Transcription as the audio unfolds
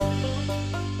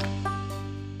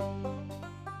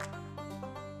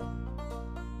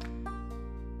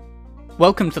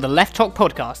Welcome to the LeftTok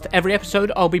podcast. Every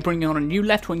episode I'll be bringing on a new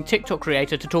left-wing TikTok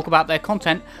creator to talk about their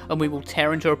content, and we will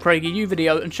tear into a PragerU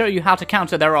video and show you how to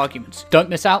counter their arguments. Don't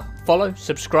miss out, follow,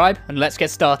 subscribe, and let's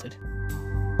get started.